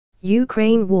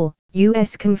Ukraine war,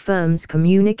 US confirms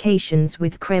communications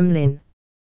with Kremlin.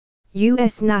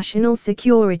 U.S. National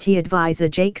Security Advisor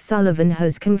Jake Sullivan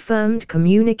has confirmed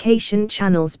communication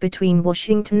channels between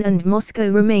Washington and Moscow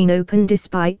remain open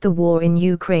despite the war in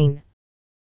Ukraine.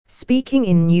 Speaking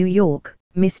in New York,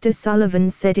 Mr. Sullivan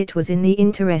said it was in the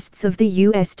interests of the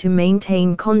U.S. to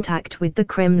maintain contact with the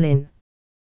Kremlin.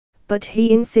 But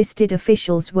he insisted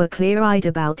officials were clear-eyed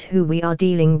about who we are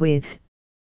dealing with.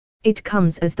 It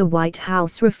comes as the White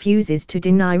House refuses to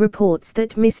deny reports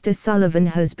that Mr. Sullivan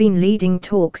has been leading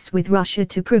talks with Russia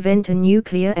to prevent a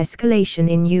nuclear escalation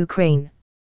in Ukraine.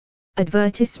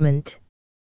 Advertisement.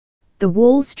 The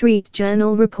Wall Street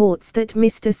Journal reports that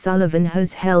Mr. Sullivan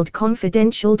has held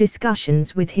confidential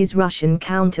discussions with his Russian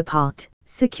counterpart,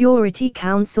 Security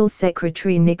Council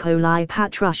Secretary Nikolai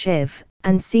Patrushev,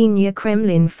 and senior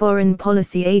Kremlin foreign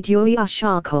policy aide Yuri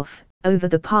Ushakov, over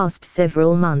the past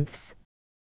several months.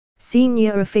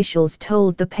 Senior officials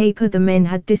told the paper the men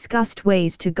had discussed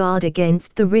ways to guard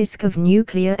against the risk of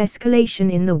nuclear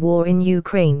escalation in the war in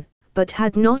Ukraine, but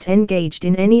had not engaged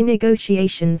in any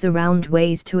negotiations around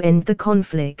ways to end the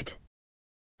conflict.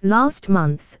 Last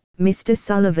month, Mr.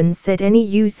 Sullivan said any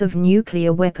use of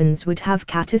nuclear weapons would have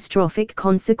catastrophic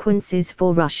consequences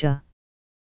for Russia.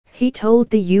 He told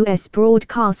the U.S.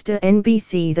 broadcaster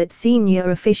NBC that senior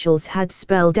officials had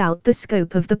spelled out the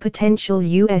scope of the potential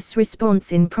U.S.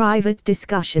 response in private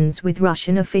discussions with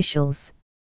Russian officials.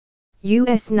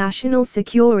 U.S. National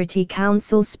Security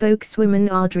Council spokeswoman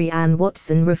Adrienne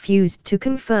Watson refused to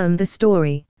confirm the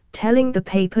story, telling the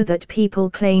paper that people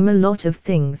claim a lot of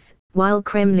things, while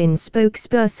Kremlin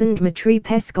spokesperson Dmitry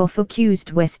Peskov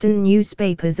accused Western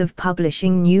newspapers of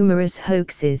publishing numerous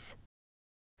hoaxes.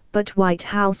 But White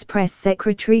House Press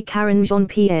Secretary Karen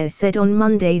Jean-Pierre said on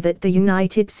Monday that the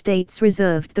United States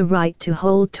reserved the right to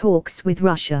hold talks with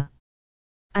Russia.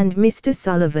 And Mr.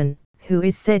 Sullivan, who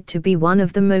is said to be one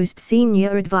of the most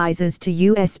senior advisors to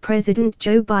U.S. President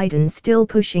Joe Biden still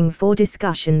pushing for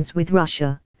discussions with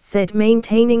Russia, said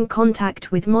maintaining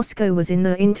contact with Moscow was in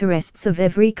the interests of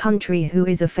every country who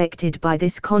is affected by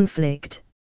this conflict.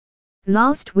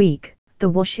 Last week, The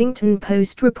Washington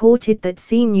Post reported that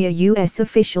senior U.S.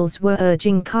 officials were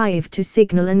urging Kyiv to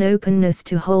signal an openness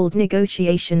to hold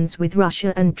negotiations with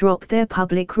Russia and drop their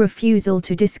public refusal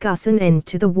to discuss an end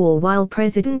to the war while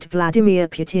President Vladimir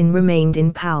Putin remained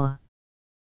in power.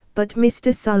 But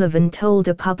Mr. Sullivan told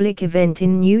a public event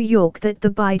in New York that the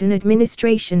Biden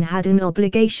administration had an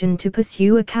obligation to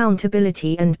pursue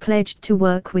accountability and pledged to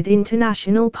work with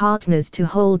international partners to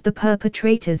hold the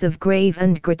perpetrators of grave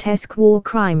and grotesque war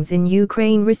crimes in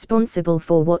Ukraine responsible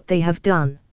for what they have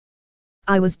done.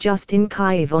 I was just in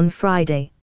Kyiv on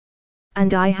Friday.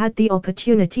 And I had the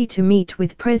opportunity to meet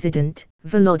with President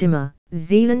Volodymyr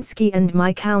Zelensky and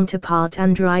my counterpart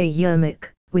Andriy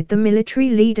Yermak, with the military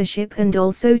leadership, and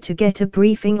also to get a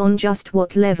briefing on just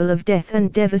what level of death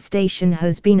and devastation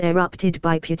has been erupted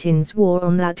by Putin's war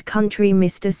on that country,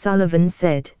 Mr. Sullivan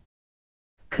said.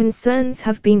 Concerns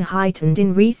have been heightened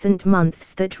in recent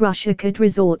months that Russia could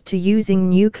resort to using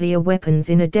nuclear weapons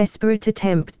in a desperate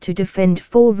attempt to defend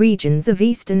 4 regions of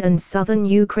eastern and southern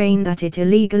Ukraine that it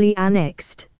illegally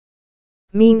annexed.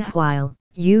 Meanwhile,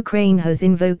 Ukraine has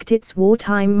invoked its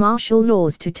wartime martial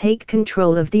laws to take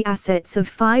control of the assets of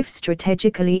 5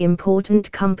 strategically important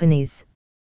companies.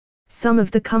 Some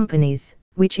of the companies,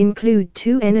 which include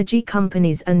 2 energy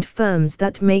companies and firms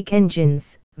that make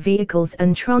engines, vehicles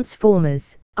and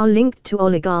transformers, are linked to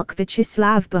oligarch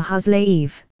Vyacheslav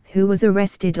Bohuzlayev, who was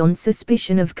arrested on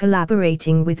suspicion of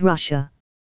collaborating with Russia.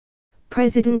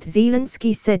 President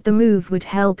Zelensky said the move would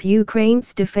help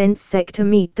Ukraine's defense sector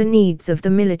meet the needs of the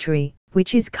military,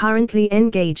 which is currently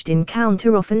engaged in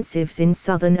counteroffensives in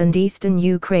southern and eastern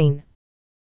Ukraine.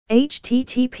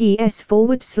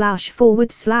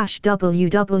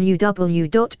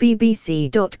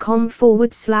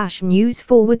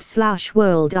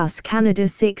 https://www.bbc.com/news/world Canada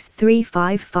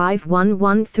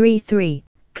 63551133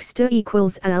 Xter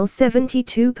equals L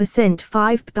 72%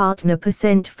 5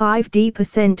 partner% 5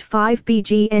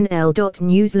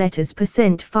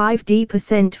 bgnl.newsletters%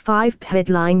 5d% 5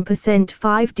 headline%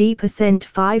 5d%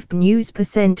 5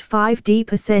 news%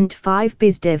 5d% 5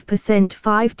 bizdev%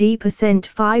 5d%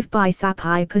 5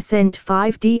 bisapi%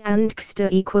 5d and Xter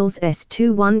equals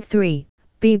S213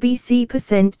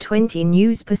 BBC% 20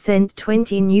 news%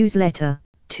 20 newsletter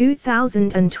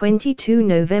 2022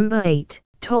 November 8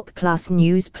 Top Plus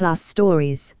News Plus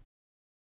Stories